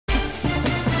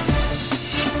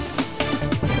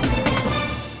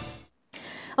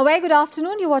A very good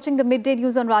afternoon. You're watching the midday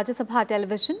news on Rajya Sabha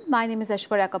television. My name is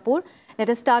Aishwarya Kapoor.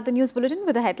 Let us start the news bulletin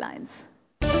with the headlines.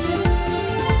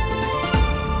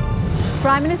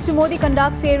 Prime Minister Modi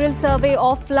conducts aerial survey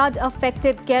of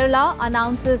flood-affected Kerala,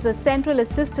 announces a central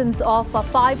assistance of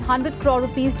 500 crore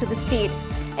rupees to the state.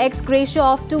 Ex gratia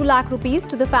of 2 lakh rupees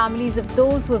to the families of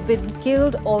those who have been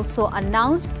killed also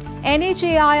announced.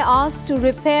 NHAI asked to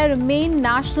repair main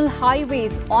national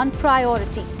highways on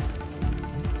priority.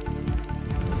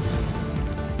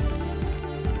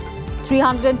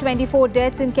 324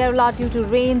 deaths in Kerala due to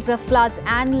rains, floods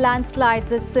and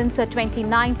landslides since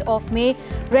 29th of May.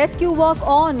 Rescue work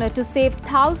on to save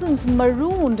thousands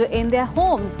marooned in their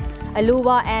homes.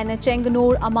 Aluva and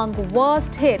Chenganur among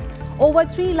worst hit. Over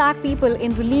 3 lakh people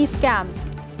in relief camps.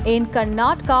 In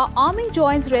Karnataka, army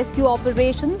joins rescue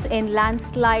operations in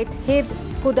landslide-hit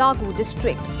Kodagu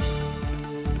district.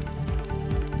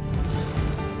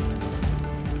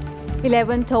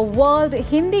 11th World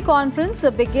Hindi Conference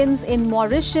begins in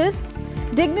Mauritius.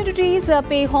 Dignitaries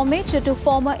pay homage to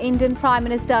former Indian Prime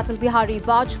Minister Atal Bihari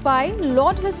Vajpayee,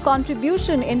 laud his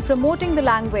contribution in promoting the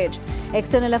language.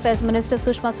 External Affairs Minister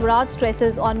Sushma Swaraj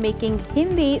stresses on making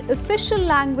Hindi official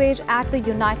language at the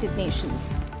United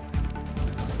Nations.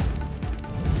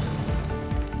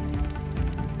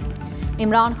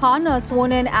 Imran Khan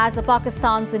sworn in as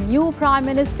Pakistan's new Prime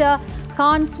Minister.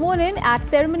 Khan sworn in at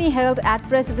ceremony held at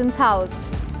President's House.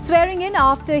 Swearing in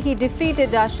after he defeated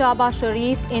Shahbaz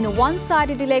Sharif in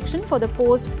one-sided election for the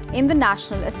post in the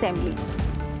National Assembly.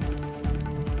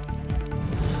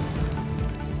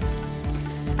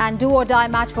 And do-or-die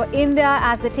match for India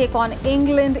as they take on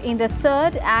England in the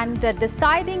third and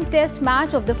deciding test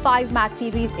match of the 5-match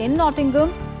series in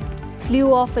Nottingham.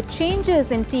 Slew of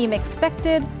changes in team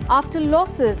expected after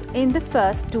losses in the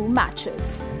first 2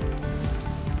 matches.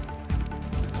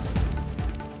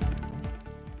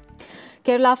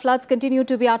 Kerala floods continue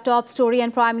to be our top story,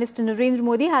 and Prime Minister Narendra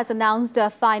Modi has announced a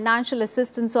financial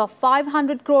assistance of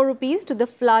 500 crore rupees to the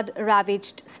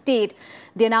flood-ravaged state.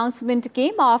 The announcement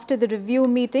came after the review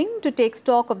meeting to take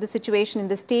stock of the situation in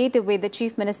the state with the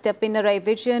Chief Minister Pinarayi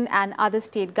Vijayan and other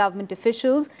state government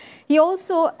officials. He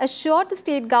also assured the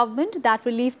state government that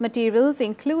relief materials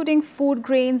including food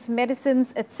grains,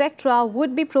 medicines, etc.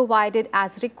 would be provided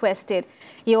as requested.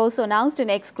 He also announced an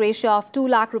ex gratia of 2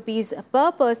 lakh rupees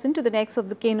per person to the next of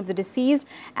the kin of the deceased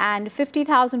and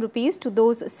 50,000 rupees to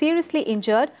those seriously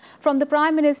injured from the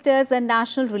Prime Minister's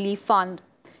National Relief Fund.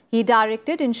 He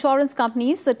directed insurance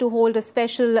companies to hold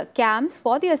special camps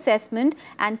for the assessment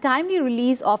and timely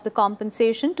release of the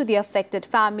compensation to the affected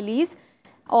families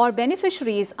or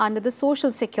beneficiaries under the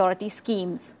social security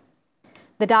schemes.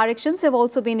 The directions have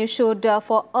also been issued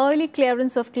for early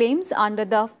clearance of claims under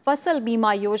the Fasal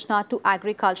Bima Yojana to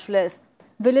agriculturalists.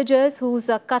 Villagers whose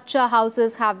kacha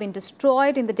houses have been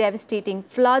destroyed in the devastating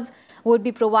floods would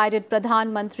be provided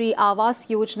Pradhan Mantri Awas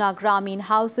Yojana Gramin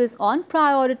houses on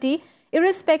priority,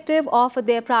 irrespective of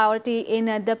their priority in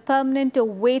the permanent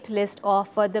wait list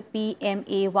of the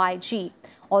PMAYG.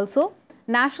 Also,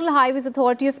 National Highways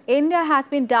Authority of India has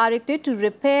been directed to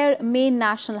repair main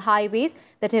national highways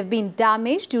that have been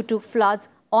damaged due to floods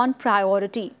on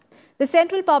priority. The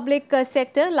central public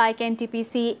sector like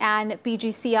NTPC and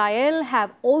PGCIL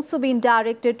have also been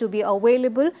directed to be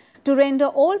available to render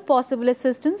all possible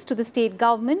assistance to the state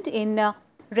government in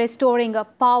restoring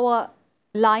power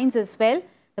lines as well.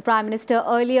 The Prime Minister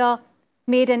earlier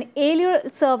made an aerial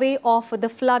survey of the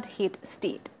flood-hit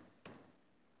state.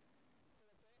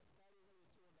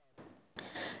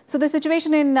 So the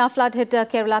situation in flood-hit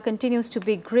Kerala continues to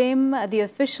be grim. The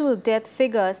official death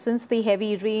figure since the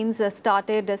heavy rains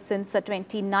started since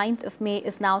 29th of May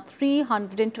is now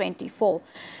 324.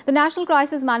 The National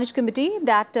Crisis Management Committee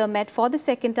that met for the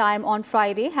second time on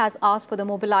Friday has asked for the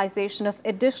mobilization of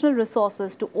additional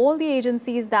resources to all the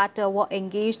agencies that were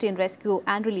engaged in rescue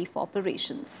and relief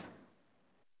operations.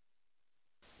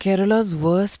 Kerala's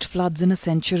worst floods in a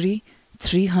century.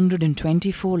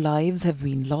 324 lives have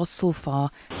been lost so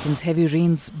far since heavy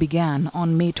rains began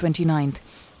on May 29th.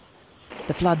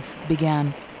 The floods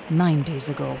began 9 days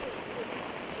ago.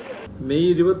 May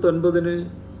 29-ന്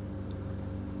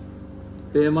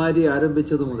പേമാരി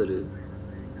ആരംഭിച്ചതു മുതൽ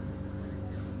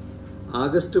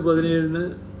August 17-ന്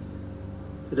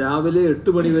രാവിലെ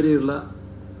 8 മണി വരെയുള്ള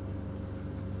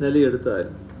നിലയെടുത്താൽ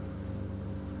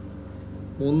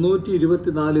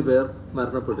 324 പേർ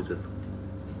മരണപ്പെട്ടിട്ടുണ്ട്.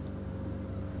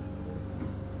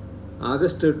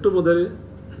 August 8 മുതൽ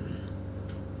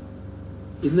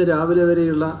ഇന്ന് രാവിലെ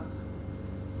വരെയുള്ള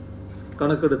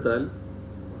കണക്കെടുത്താൽ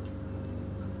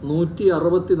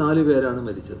 164 പേരാണ്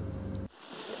മരിച്ചത്.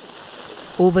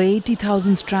 Over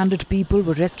 80,000 stranded people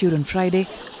were rescued on Friday,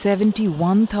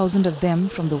 71,000 of them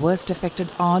from the worst affected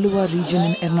Aluva region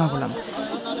in Ernakulam.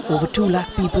 Over 2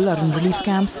 lakh people are in relief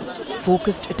camps.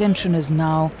 Focused attention is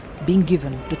now being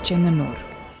given to Chengannur.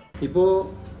 ഇപ്പോൾ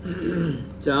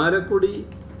ചാലക്കുടി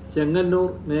ചെങ്ങന്നൂർ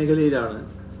മേഖലയിലാണ്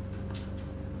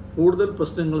കൂടുതൽ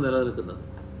പ്രശ്നങ്ങൾ നിലനിൽക്കുന്നത്.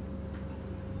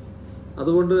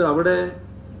 അതുകൊണ്ട് അവിടെ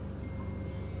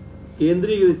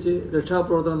കേന്ദ്രീകരിച്ച്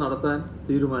രക്ഷാപ്രവർത്തനം നടത്താൻ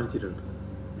തീരുമാനിച്ചിട്ടുണ്ട്.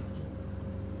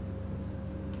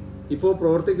 ഇപ്പോൾ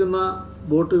പ്രവർത്തിക്കുന്ന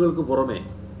ബോട്ടുകൾക്ക് പുറമെ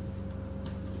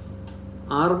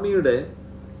ആർമിയുടെ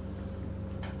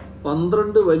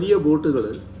 12 വലിയ ബോട്ടുകൾ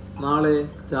നാളെ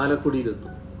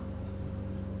ചാലക്കുടിയിലെത്തും.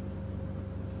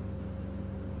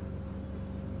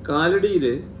 കാലടിയിൽ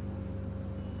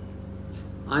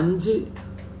 5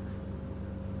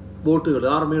 ബോട്ടുകൾ,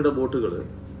 ആർമിയുടെ ബോട്ടുകൾ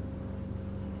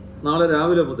നാളെ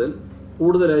രാവിലെ മുതൽ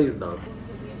കൂടുതലായി ഉണ്ടാകും.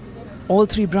 All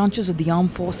 3 branches of the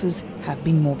armed forces have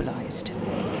been mobilized.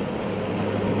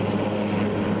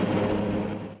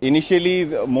 Initially,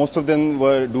 most of them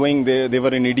were they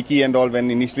were in Idiki and all when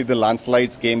initially the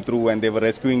landslides came through and they were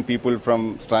rescuing people from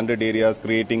stranded areas,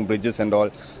 creating bridges and all.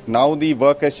 Now the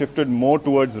work has shifted more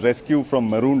towards rescue from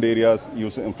marooned areas,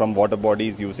 from water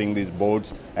bodies, using these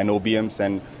boats and OBMs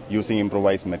and using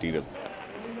improvised material.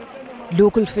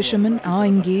 Local fishermen are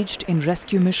engaged in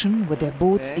rescue mission with their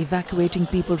boats evacuating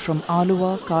people from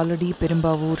Aluva, Kaladi,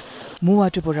 Perimbavur,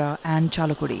 Muvatupura and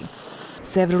Chalakudi.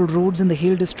 Several roads in the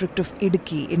hill district of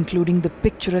Idiki, including the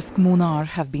picturesque Munnar,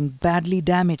 have been badly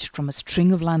damaged from a string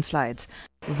of landslides.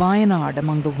 Wayanad,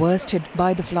 among the worst hit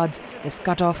by the floods, is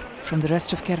cut off from the rest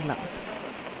of Kerala.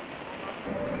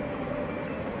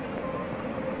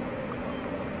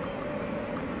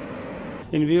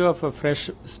 In view of a fresh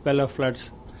spell of floods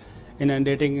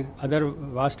inundating other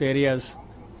vast areas,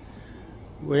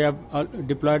 we have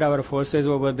deployed our forces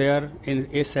over there in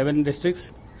 7 districts.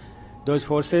 Those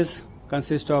forces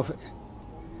consist of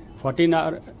 14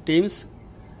 teams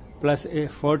plus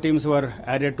 4 teams were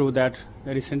added to that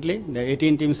recently. The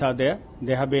 18 teams are there.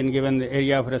 They have been given the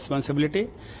area of responsibility.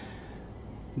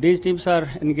 These teams are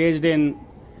engaged in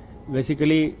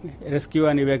basically rescue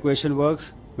and evacuation works,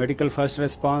 medical first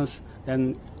response, and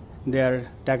they are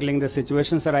tackling the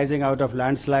situations arising out of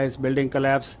landslides, building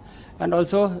collapse, and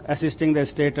also assisting the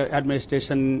state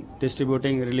administration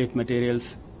distributing relief materials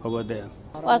over there.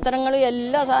 വസ്ത്രങ്ങളും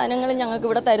എല്ലാ സാധനങ്ങളും ഞങ്ങൾക്ക്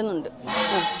ഇവിടെ തരുന്നുണ്ട്.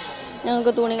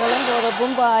 ഞങ്ങൾക്ക് തുണികളും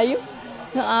പുതപ്പും പായും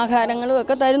ആഹാരങ്ങളും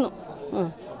ഒക്കെ തരുന്നു.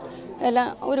 എല്ലാം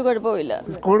ഒരു കുഴപ്പമില്ല.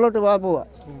 സ്കൂളിലോട്ട് പോവാ.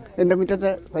 എൻ്റെ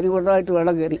മുറ്റത്ത് പരിപൂർണ്ണമായിട്ട്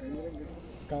വെള്ളം കയറി.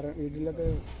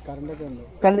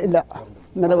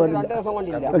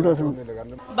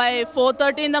 By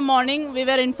 4:30 in the morning, we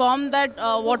were informed that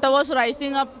water was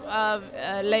rising up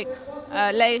like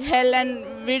hell, and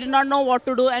we did not know what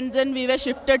to do. And then we were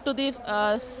shifted to the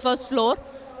first floor.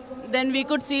 Then we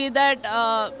could see that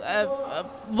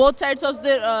both sides of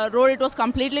the road, it was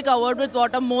completely covered with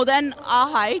water, more than our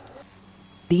height.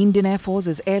 The Indian Air Force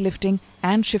is airlifting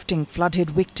and shifting flood-hit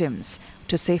victims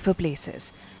to safer places.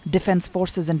 Defence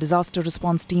forces and disaster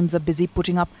response teams are busy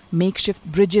putting up makeshift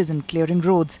bridges and clearing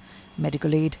roads.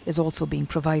 Medical aid is also being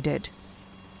provided.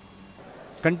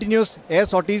 Continuous air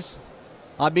sorties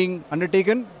are being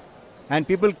undertaken and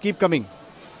people keep coming.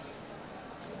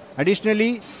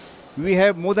 Additionally, we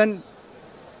have more than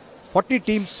 40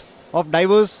 teams of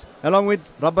divers along with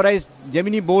rubberized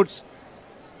Gemini boats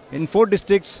in 4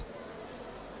 districts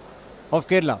of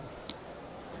Kerala.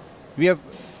 We have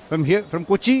from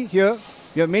Kochi here,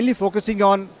 we are mainly focusing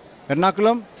on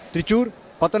Ernakulam, Trichur,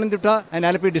 Pathanamthitta and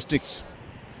Alappuzha districts.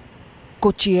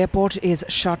 Kochi airport is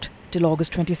shut till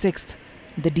August 26th.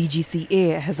 The DGCA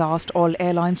has asked all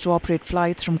airlines to operate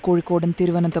flights from Kozhikode and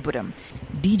Thiruvananthapuram.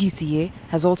 DGCA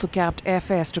has also capped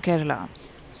airfares to Kerala.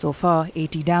 So far,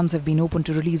 80 dams have been opened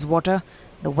to release water.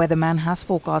 The weatherman has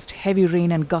forecast heavy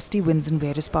rain and gusty winds in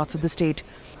various parts of the state.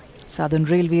 Southern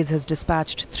Railways has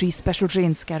dispatched 3 special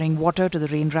trains carrying water to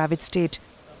the rain-ravaged state,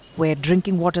 where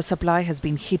drinking water supply has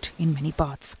been hit in many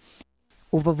parts.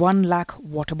 Over 1 lakh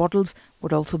water bottles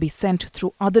would also be sent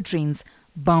through other trains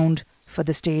bound for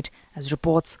the state as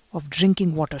reports of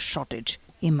drinking water shortage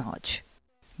emerge.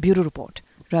 Bureau Report,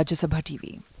 Rajya Sabha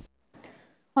TV.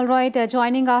 All right,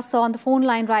 joining us on the phone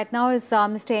line right now is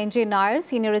Mr. N.J. Nair,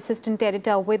 Senior Assistant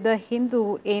Editor with The Hindu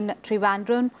in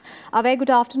Trivandrum. Very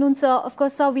good afternoon, sir. Of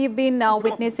course, sir, we've been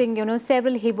witnessing,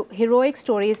 several heroic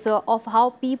stories of how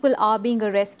people are being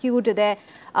rescued. They're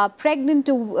pregnant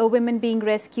women being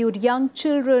rescued, young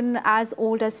children as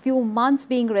old as few months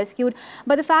being rescued.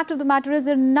 But the fact of the matter is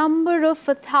there are a number of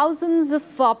thousands of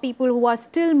people who are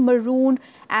still marooned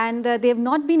and they have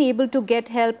not been able to get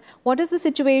help. What is the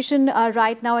situation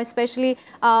right now now, especially,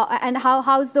 and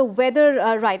how's the weather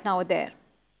right now there?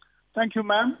 Thank you,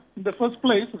 ma'am. In the first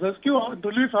place, rescue and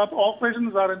relief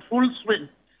operations are in full swing.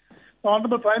 The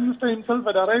Honorable Prime Minister himself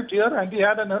had arrived here and he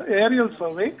had an aerial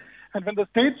survey. And when the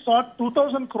state sought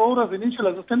 2,000 crore as initial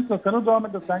assistance, the central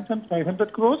government has sanctioned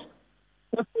 500 crores.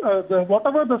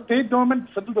 Whatever the state government,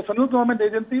 the central government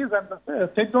agencies and the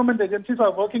state government agencies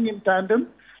are working in tandem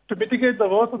to mitigate the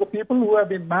worst of the people who have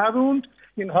been marooned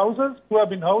in houses, who have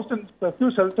been housed in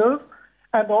rescue shelters,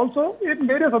 and also in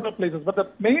various other places. But the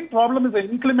main problem is the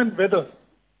inclement weather.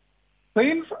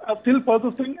 Rains are still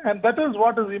persisting, and that is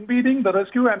what is impeding the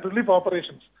rescue and relief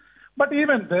operations. But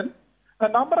even then, a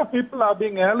number of people are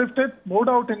being airlifted, moved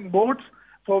out in boats,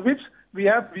 for which we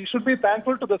should be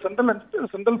thankful to the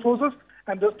central forces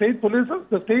and the state police,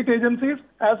 the state agencies,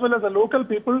 as well as the local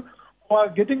people who are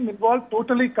getting involved,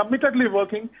 totally committedly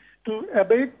working to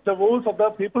abate the woes of the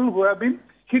people who have been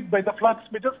hit by the floods,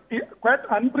 which is quite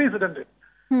unprecedented.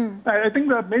 I think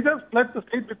the major flood the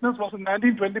state witnessed was in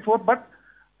 1924,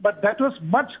 but that was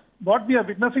much. What we are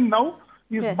witnessing now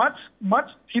is much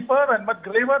cheaper and much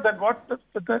graver than what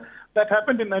that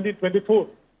happened in 1924.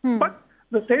 But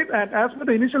the state, and as per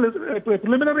the initial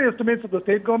preliminary estimates of the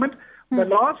state government, the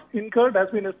loss incurred has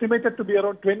been estimated to be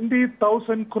around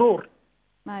 20,000 crore.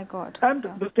 My God. And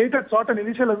the state had sought an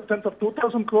initial assistance of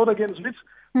 2,000 crore, against which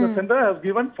the center has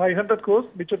given 500 crores,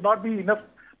 which would not be enough.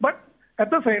 But at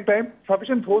the same time,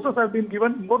 sufficient forces have been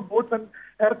given, more boats and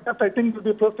aircraft, I think, will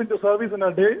be first into service in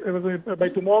a day, by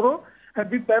tomorrow. And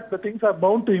with that, the things are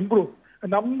bound to improve. A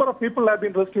number of people have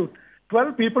been rescued.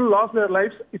 12 people lost their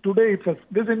lives today itself.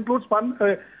 This includes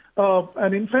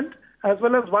an infant as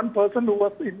well as one person who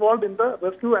was involved in the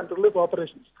rescue and relief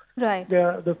operations. Right.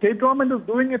 The state government is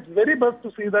doing its very best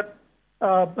to see that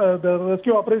the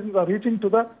rescue operations are reaching to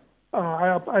the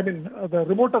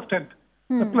remotest end.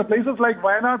 The places like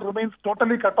Wayanad remains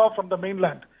totally cut off from the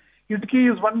mainland.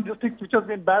 Idki is one district which has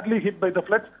been badly hit by the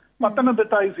floods.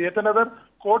 Pathanamthitta is yet another.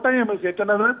 Kottayam is yet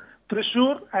another.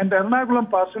 Thrissur and Ernakulam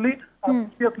partially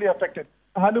are seriously affected.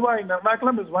 Aluva in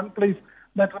Ernakulam is one place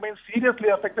that remains seriously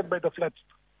affected by the floods.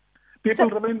 People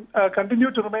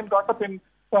continue to remain caught up in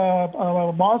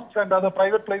mosques and other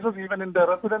private places, even in their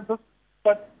residences.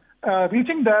 But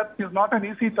reaching there is not an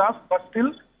easy task, but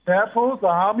still, therefore, the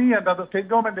army and other state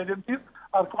government agencies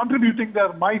are contributing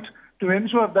their might to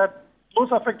ensure that those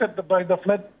affected by the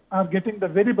flood are getting the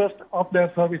very best of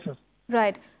their services.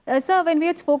 Right. Sir, when we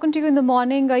had spoken to you in the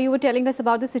morning, you were telling us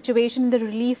about the situation in the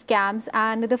relief camps,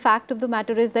 and the fact of the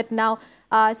matter is that now,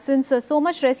 since so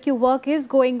much rescue work is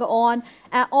going on,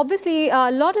 obviously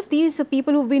a lot of these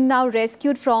people who've been now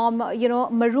rescued from,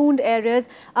 marooned areas,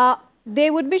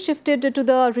 they would be shifted to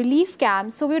the relief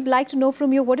camps. So we would like to know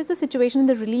from you, what is the situation in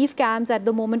the relief camps at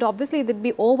the moment? Obviously, they'd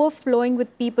be overflowing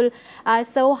with people.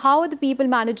 So how are the people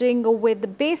managing with the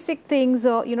basic things,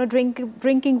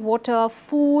 drinking water,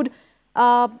 food?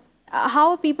 How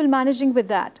are people managing with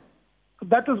that?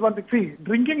 That is one thing. See,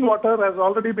 drinking water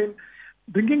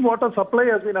supply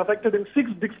has been affected in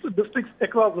 6 districts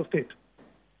across the state.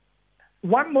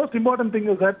 One most important thing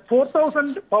is that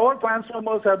 4,000 power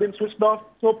transformers have been switched off,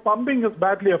 so pumping is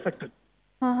badly affected.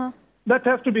 That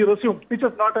has to be resumed, which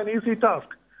is not an easy task.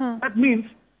 That means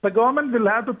the government will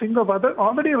have to think of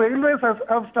already railways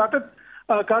have started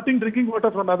carting drinking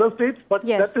water from other states, but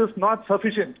that is not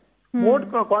sufficient. More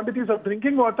quantities of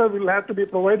drinking water will have to be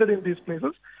provided in these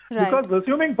places, because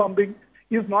resuming pumping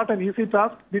is not an easy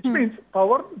task, which means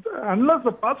unless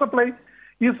the power supply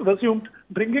is resumed,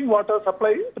 drinking water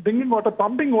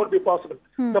pumping won't be possible.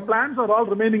 The plants are all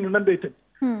remaining inundated,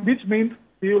 which means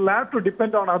we will have to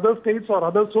depend on other states or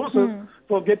other sources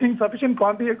for getting sufficient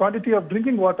quantity of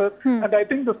drinking water. And I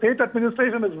think the state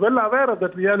administration is well aware of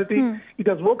that reality. It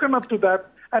has woken up to that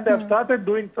and have started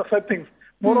doing such things.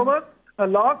 Moreover, a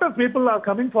lot of people are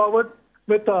coming forward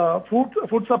with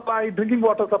food supply, drinking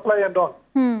water supply and all.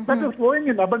 That is flowing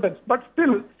in abundance. But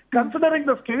still, considering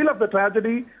the scale of the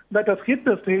tragedy that has hit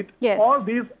the state, all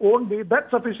these won't be that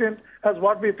sufficient as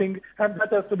what we think, and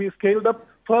that has to be scaled up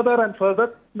further and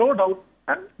further, no doubt.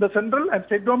 And the central and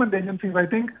state government agencies, I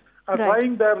think, are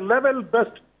trying their level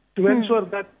best to ensure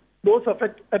that those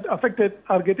affected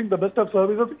are getting the best of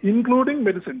services, including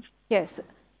medicines. Yes.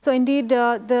 So indeed,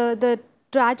 the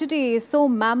tragedy is so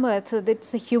mammoth,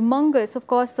 it's humongous. Of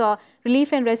course,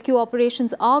 relief and rescue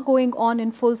operations are going on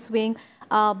in full swing.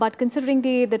 But considering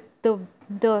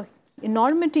the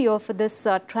enormity of this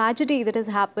tragedy that has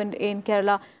happened in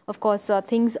Kerala, of course,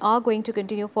 things are going to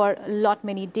continue for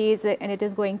many days, and it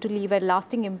is going to leave a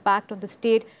lasting impact on the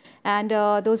state. And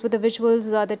those were the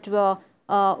visuals that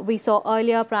we saw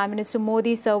earlier. Prime Minister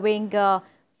Modi surveying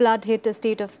flood-hit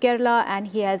state of Kerala,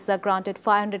 and he has granted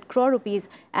 500 crore rupees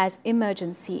as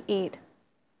emergency aid.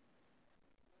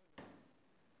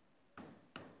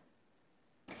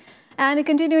 And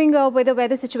continuing with the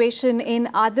weather situation in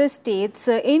other states,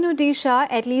 in Odisha,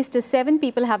 at least 7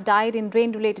 people have died in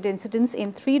rain-related incidents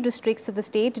in 3 districts of the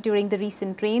state during the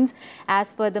recent rains.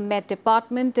 As per the Met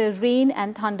Department, rain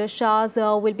and thunder showers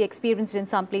will be experienced in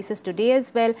some places today as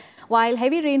well, while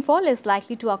heavy rainfall is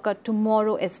likely to occur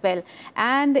tomorrow as well.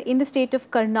 And in the state of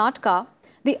Karnataka,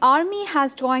 the army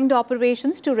has joined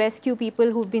operations to rescue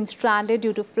people who've been stranded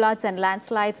due to floods and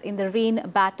landslides in the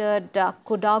rain-battered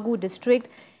Kodagu district.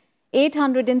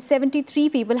 873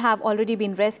 people have already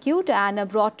been rescued and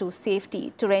brought to safety.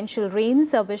 Torrential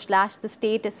rains which lashed the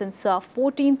state since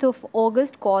 14th of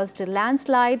August caused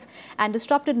landslides and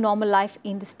disrupted normal life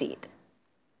in the state.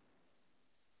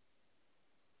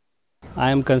 I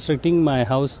am constructing my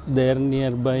house there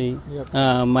nearby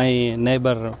my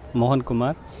neighbor Mohan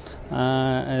Kumar.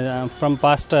 From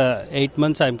past 8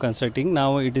 months I am constructing.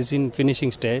 Now it is in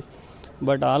finishing stage.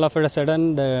 But all of a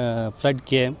sudden the flood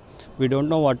came. We don't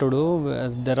know what to do.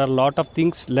 There are a lot of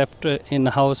things left in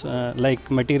the house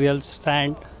like materials,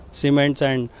 sand, cements,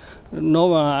 and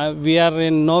we are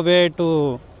in no way to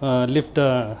lift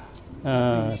the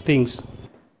things.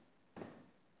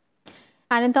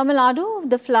 And in Tamil Nadu,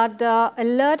 the flood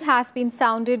alert has been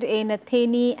sounded in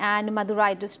Theni and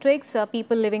Madurai districts.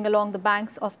 People living along the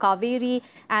banks of Kaveri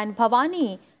and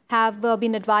Bhavani have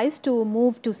been advised to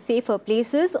move to safer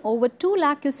places. Over 2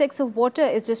 lakh cusecs of water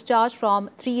is discharged from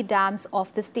 3 dams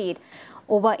of the state.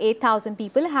 Over 8,000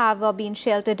 people have been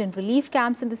sheltered in relief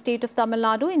camps in the state of Tamil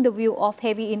Nadu in the view of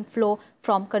heavy inflow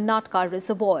from Karnataka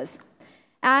reservoirs.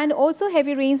 And also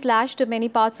heavy rains lashed many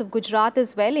parts of Gujarat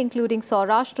as well, including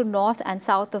Saurashtra north and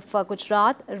south of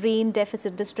Gujarat. Rain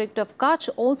deficit district of Kutch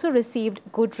also received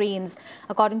good rains.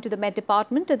 According to the Met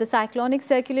Department, the cyclonic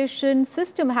circulation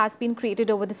system has been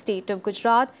created over the state of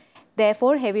Gujarat.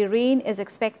 Therefore, heavy rain is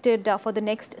expected for the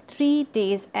next 3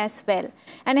 days as well.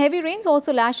 And heavy rains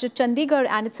also lashed Chandigarh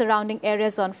and its surrounding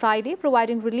areas on Friday,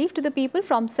 providing relief to the people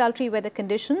from sultry weather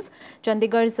conditions.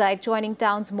 Chandigarh's adjoining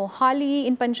towns Mohali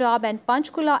in Punjab and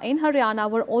Panchkula in Haryana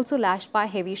were also lashed by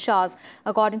heavy showers.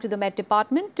 According to the Met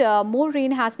Department, more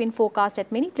rain has been forecast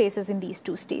at many places in these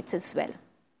 2 states as well.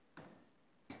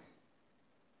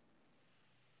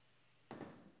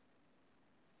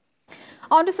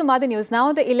 On to some other news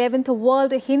now. The 11th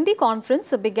World Hindi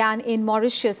Conference began in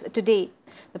Mauritius today.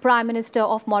 The Prime Minister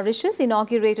of Mauritius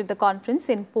inaugurated the conference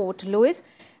in Port Louis.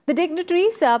 The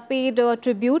dignitaries paid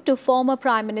tribute to former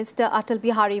Prime Minister Atal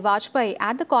Bihari Vajpayee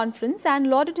at the conference and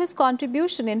lauded his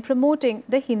contribution in promoting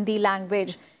the Hindi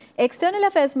language. External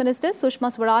Affairs Minister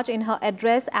Sushma Swaraj in her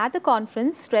address at the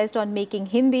conference stressed on making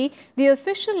Hindi the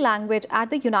official language at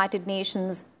the United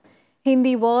Nations.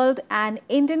 Hindi world and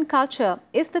Indian culture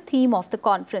is the theme of the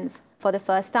conference. For the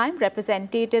first time,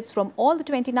 representatives from all the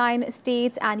 29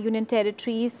 states and union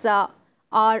territories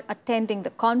are attending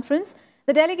the conference.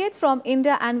 The delegates from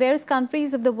India and various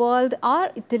countries of the world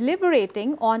are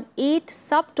deliberating on 8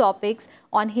 subtopics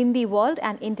on Hindi world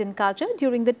and Indian culture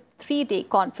during the 3-day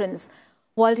conference.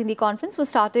 World Hindi Conference was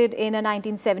started in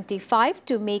 1975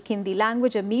 to make Hindi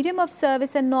language a medium of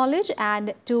service and knowledge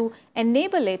and to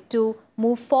enable it to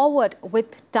move forward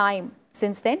with time.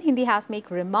 Since then, Hindi has made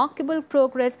remarkable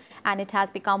progress and it has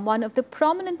become one of the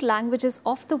prominent languages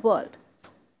of the world.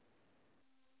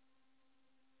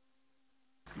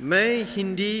 मैं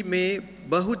हिंदी में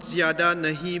बहुत ज़्यादा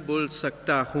नहीं बोल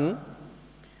सकता हूँ,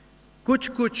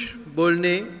 कुछ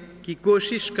बोलने की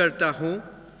कोशिश करता हूँ।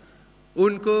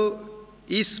 उनको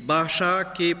इस भाषा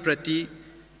के प्रति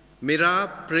मेरा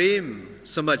प्रेम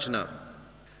समझना।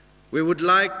 We would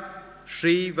like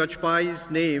Shri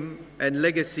Vajpayee's name and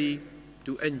legacy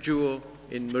to endure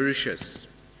in Mauritius.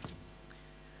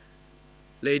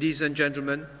 Ladies and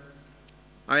gentlemen,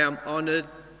 I am honored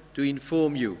to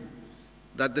inform you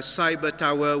that the cyber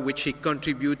tower which he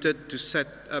contributed to set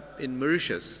up in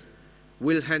Mauritius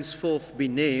will henceforth be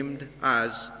named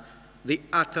as the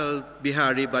Atal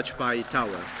Bihari Vajpayee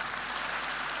Tower.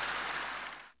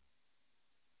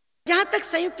 जहाँ तक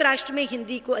संयुक्त राष्ट्र में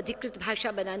हिंदी को अधिकृत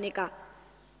भाषा बनाने का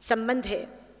संबंध है,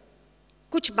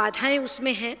 कुछ बाधाएं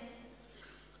उसमें हैं,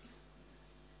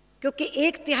 क्योंकि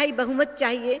 1/3 बहुमत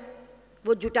चाहिए,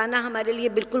 वो जुटाना हमारे लिए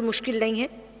बिल्कुल मुश्किल नहीं है।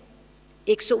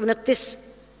 129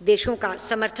 देशों का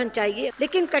समर्थन चाहिए,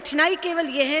 लेकिन कठिनाई केवल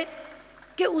ये है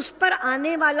कि उस पर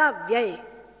आने वाला व्यय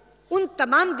उन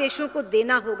तमाम देशों को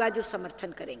देना होगा जो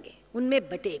समर्थन करेंगे, उनमें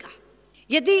बटेगा।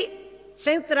 यदि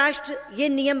संयुक्त राष्ट्र ये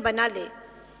नियम बना ले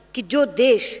कि जो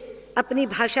देश अपनी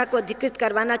भाषा को अधिकृत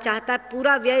करवाना चाहता है,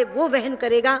 पूरा व्यय वो वहन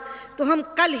करेगा, तो हम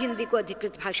कल हिंदी को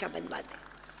अधिकृत भाषा बनवा दें।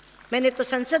 मैंने तो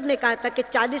संसद में कहा था कि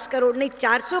 40 करोड़ नहीं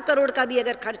 400 करोड़ का भी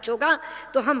अगर खर्च होगा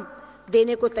तो हम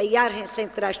देने को तैयार हैं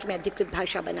संयुक्त राष्ट्र में अधिकृत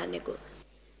भाषा बनाने को।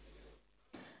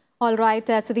 All right,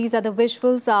 so these are the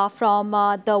visuals from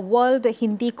the World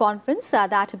Hindi Conference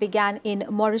that began in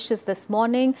Mauritius this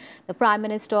morning. The Prime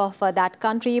Minister of that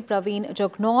country, Praveen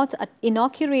Jugnauth,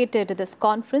 inaugurated this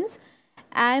conference.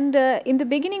 And in the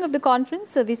beginning of the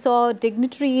conference, we saw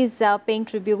dignitaries paying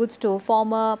tributes to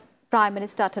former Prime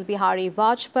Minister Atal Bihari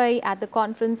Vajpayee at the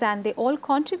conference, and they all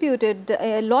contributed,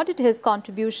 lauded his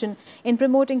contribution in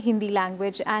promoting Hindi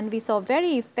language. And we saw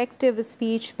very effective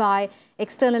speech by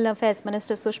External Affairs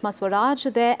Minister Sushma Swaraj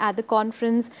there at the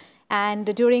conference.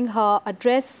 And during her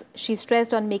address, she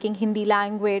stressed on making Hindi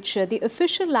language the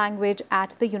official language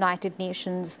at the United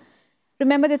Nations.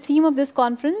 Remember, the theme of this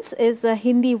conference is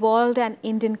Hindi World and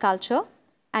Indian Culture.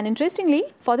 And interestingly,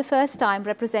 for the first time,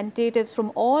 representatives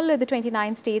from all the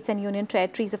 29 states and union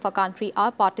territories of our country are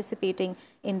participating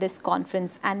in this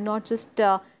conference. And not just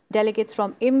delegates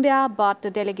from India, but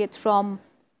delegates from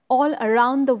all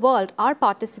around the world are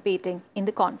participating in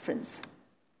the conference.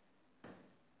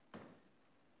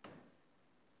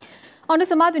 On to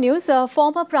some other news,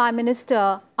 former Prime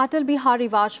Minister Atal Bihari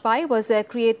Vajpayee was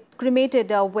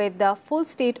cremated with full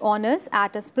state honours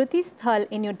at Smriti Sthal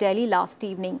in New Delhi last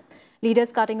evening.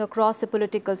 Leaders cutting across the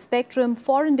political spectrum,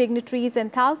 foreign dignitaries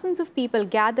and thousands of people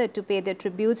gathered to pay their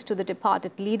tributes to the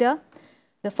departed leader.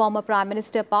 The former Prime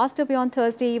Minister passed away on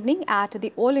Thursday evening at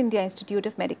the All India Institute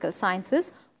of Medical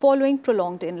Sciences following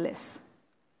prolonged illness.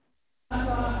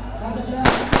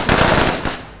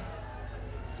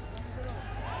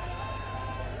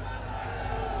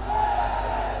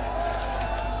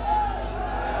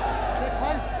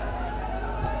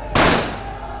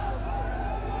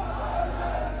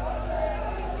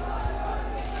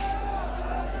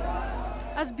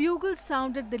 As bugles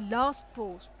sounded the last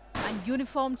post and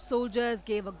uniformed soldiers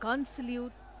gave a gun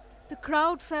salute, the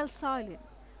crowd fell silent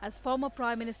as former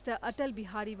Prime Minister Atal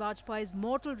Bihari Vajpayee's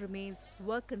mortal remains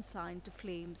were consigned to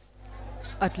flames.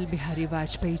 Atal Bihari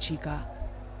Vajpayee ji का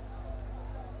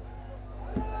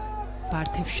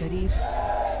पार्थिव शरीर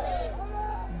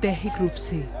दैहिक रूप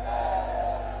से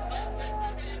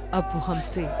अब वो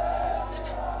हमसे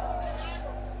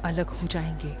अलग हो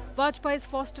जाएंगे. Vajpayee's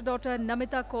foster daughter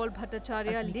Namita Kaur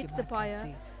Bhattacharya lit the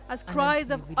pyre as cries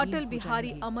of Atal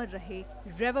Bihari Amar Rahe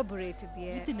reverberated the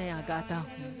air. गीत नया गाता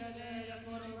हूँ,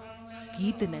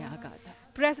 गीत नया गाता.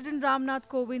 President Ramnath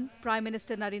Kovind, Prime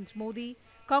Minister Narendra Modi,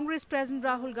 Congress President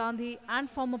Rahul Gandhi and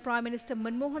former Prime Minister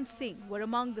Manmohan Singh were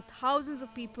among the thousands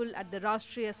of people at the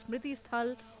Rashtriya Smriti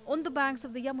Sthal on the banks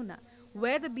of the Yamuna,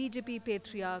 where the BJP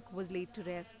patriarch was laid to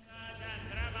rest.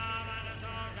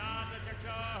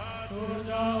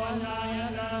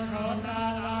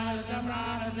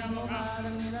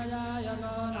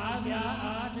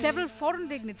 Several foreign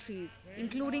dignitaries,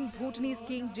 including Bhutanese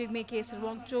King Jigme Kesar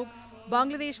Wangchuk,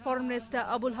 Bangladesh Foreign Minister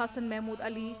Abul Hassan Mahmood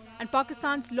Ali and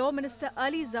Pakistan's Law Minister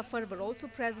Ali Zafar were also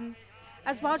present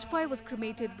as Vajpayee was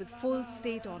cremated with full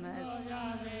state honours.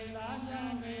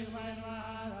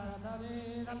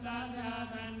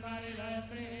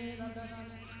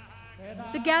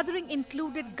 The gathering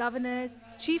included governors,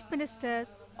 chief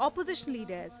ministers, opposition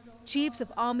leaders, chiefs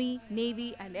of army,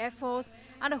 navy and air force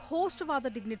and a host of other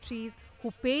dignitaries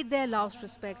who paid their last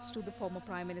respects to the former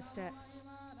Prime Minister.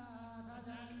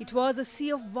 It was a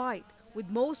sea of white, with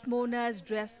most mourners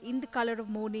dressed in the colour of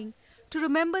mourning to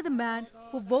remember the man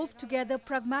who wove together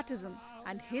pragmatism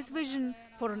and his vision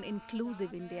for an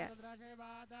inclusive India.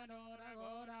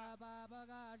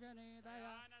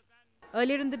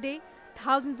 Earlier in the day,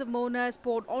 thousands of mourners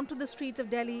poured onto the streets of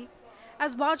Delhi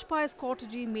as Vajpayee's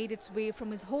cortege made its way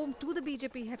from his home to the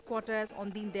BJP headquarters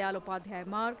on Deen Dayal Upadhyay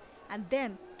Marg and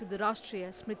then to the Rashtriya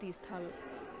Smriti Sthal.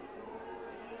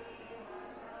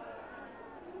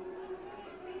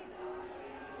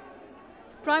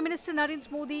 Prime Minister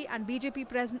Narendra Modi and BJP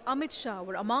President Amit Shah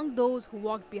were among those who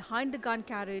walked behind the gun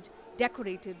carriage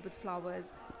decorated with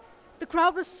flowers. The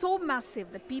crowd was so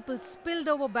massive that people spilled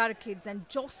over barricades and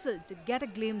jostled to get a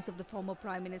glimpse of the former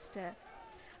Prime Minister.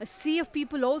 A sea of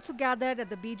people also gathered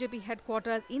at the BJP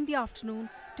headquarters in the afternoon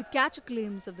to catch a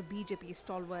glimpse of the BJP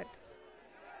stalwart.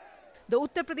 The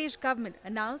Uttar Pradesh government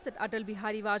announced that Atal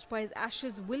Bihari Vajpayee's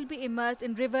ashes will be immersed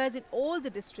in rivers in all the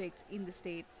districts in the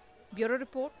state. Bureau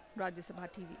Report, Rajya Sabha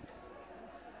TV.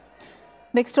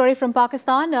 Big story from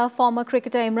Pakistan. Former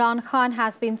cricketer Imran Khan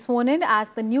has been sworn in as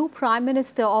the new Prime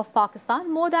Minister of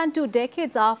Pakistan more than 2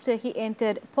 decades after he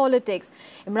entered politics.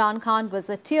 Imran Khan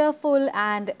was tearful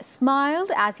and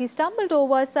smiled as he stumbled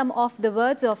over some of the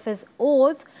words of his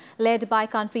oath led by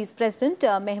country's President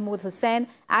Mahmood Hussain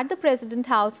at the President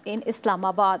House in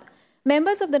Islamabad.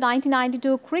 Members of the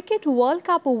 1992 Cricket World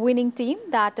Cup winning team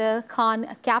that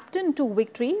Khan captained to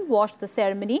victory watched the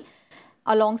ceremony.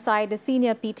 Alongside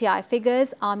senior PTI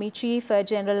figures, Army Chief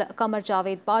General Qamar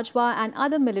Javed Bajwa and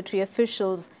other military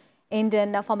officials.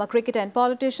 Indian former cricketer and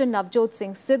politician Navjot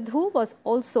Singh Sidhu was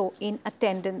also in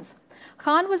attendance.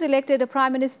 Khan was elected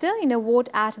Prime Minister in a vote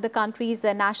at the country's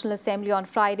National Assembly on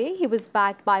Friday. He was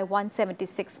backed by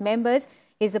 176 members.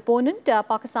 His opponent,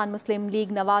 Pakistan Muslim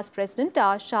League Nawaz President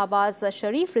Shahbaz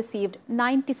Sharif, received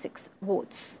 96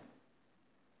 votes.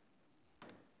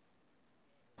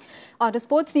 On to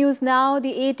sports news now.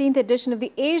 The 18th edition of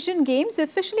the Asian Games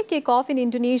officially kick off in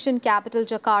Indonesian capital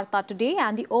Jakarta today,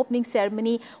 and the opening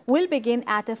ceremony will begin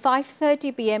at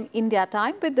 5:30 p.m. India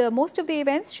time, with most of the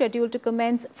events scheduled to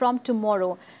commence from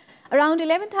tomorrow. Around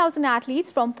 11,000 athletes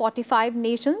from 45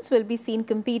 nations will be seen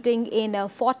competing in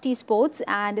 40 sports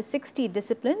and 60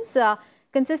 disciplines,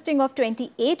 consisting of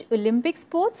 28 Olympic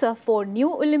sports, 4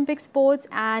 new Olympic sports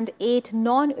and 8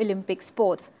 non-Olympic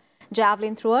sports.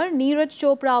 Javelin thrower Neeraj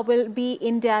Chopra will be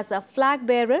India's flag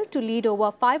bearer to lead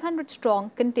over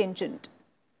 500-strong contingent.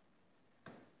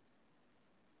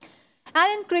 And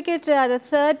in cricket, the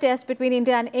third test between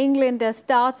India and England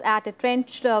starts at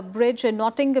Trent Bridge in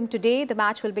Nottingham today. The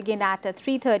match will begin at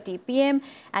 3:30 p.m.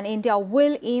 and India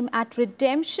will aim at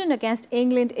redemption against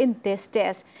England in this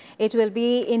test. It will be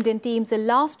Indian team's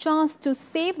last chance to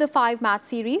save the 5-match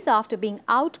series after being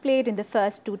outplayed in the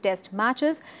first 2 test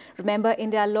matches. Remember,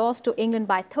 India lost to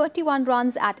England by 31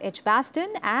 runs at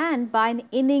Edgbaston and by an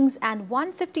innings and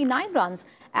 159 runs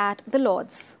at the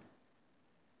Lords.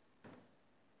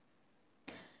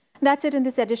 That's it in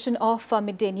this edition of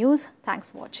Midday News. Thanks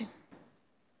for watching.